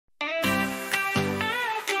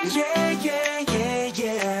Yeah, yeah, yeah,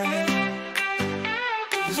 yeah.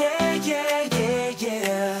 Yeah, yeah, yeah,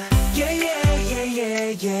 yeah. Yeah, yeah, yeah, yeah,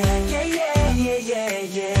 yeah. Yeah, yeah, yeah, yeah,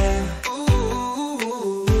 yeah.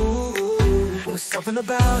 Ooh, something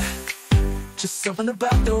about, just something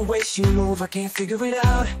about the way she move, I can't figure it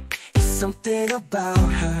out. It's something about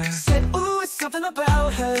her. Said, ooh, it's something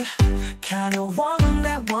about her. Kinda woman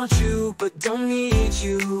that wants you, but don't need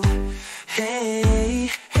you. Hey,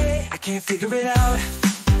 hey, I can't figure it out.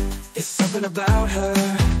 It's something about her.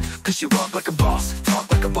 Cause you walk like a boss, talk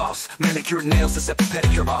like a boss, manicure nails except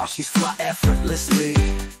pedicure off. She's fly effortlessly,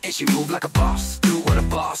 and she move like a boss, do what a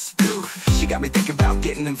boss do. She got me thinking about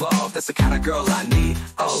getting involved, that's the kind of girl I need.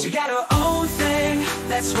 Oh, she got her own thing,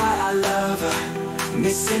 that's why I love her.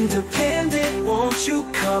 Miss Independent, won't you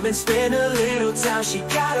come and spend a little time? She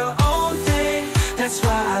got her own thing, that's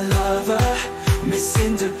why I love her. Miss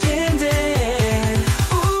Independent,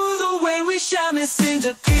 ooh, the way we shine, Miss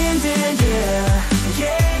Independent, yeah.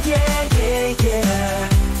 Yeah, yeah, yeah, yeah.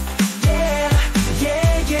 Yeah,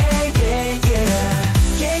 yeah, yeah, yeah, yeah.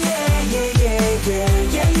 Yeah, yeah, yeah, yeah, yeah.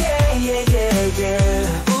 Yeah, yeah, yeah, yeah,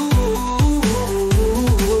 yeah.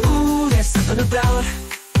 Ooh, there's something about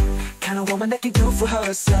kind of woman that can do for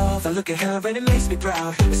herself. I look at her and it makes me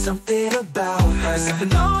proud. There's something about her,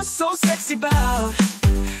 something oh so sexy about.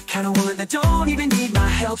 Kind of woman that don't even need my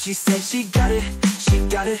help. She said she got it,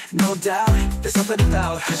 no doubt. There's something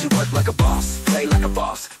about her. She work like a boss, play like a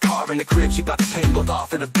boss. Car in the crib, she got the pay both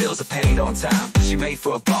off, and the bills are paid on time. She made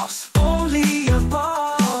for a boss, only a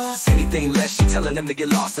boss. Anything less, she telling them to get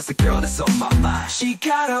lost. That's the girl that's on my mind. She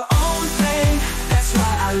got her own thing, that's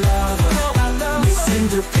why I love her. Miss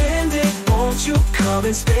Independent, won't you come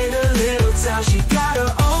and spend a little time? She got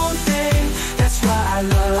her own thing, that's why I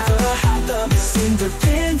love her. Miss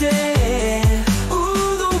Independent,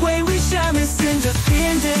 ooh, the way we shine, Miss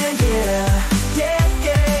Independent, yeah. Yeah,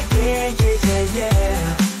 yeah, yeah, yeah, yeah, yeah.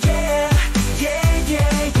 Yeah, yeah,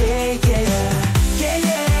 yeah, yeah, yeah. Yeah,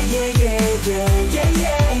 yeah, yeah, yeah, yeah. Yeah,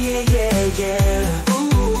 yeah, yeah, yeah, yeah.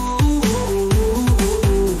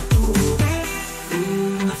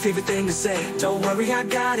 My favorite thing to say, don't worry, I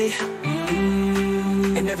got it.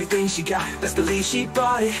 And everything she got, best believe she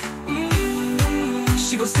bought it.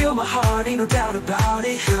 She gon' steal my heart, ain't no doubt about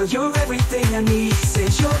it. Girl, you're everything I need.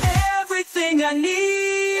 Said you're everything I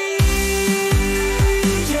need.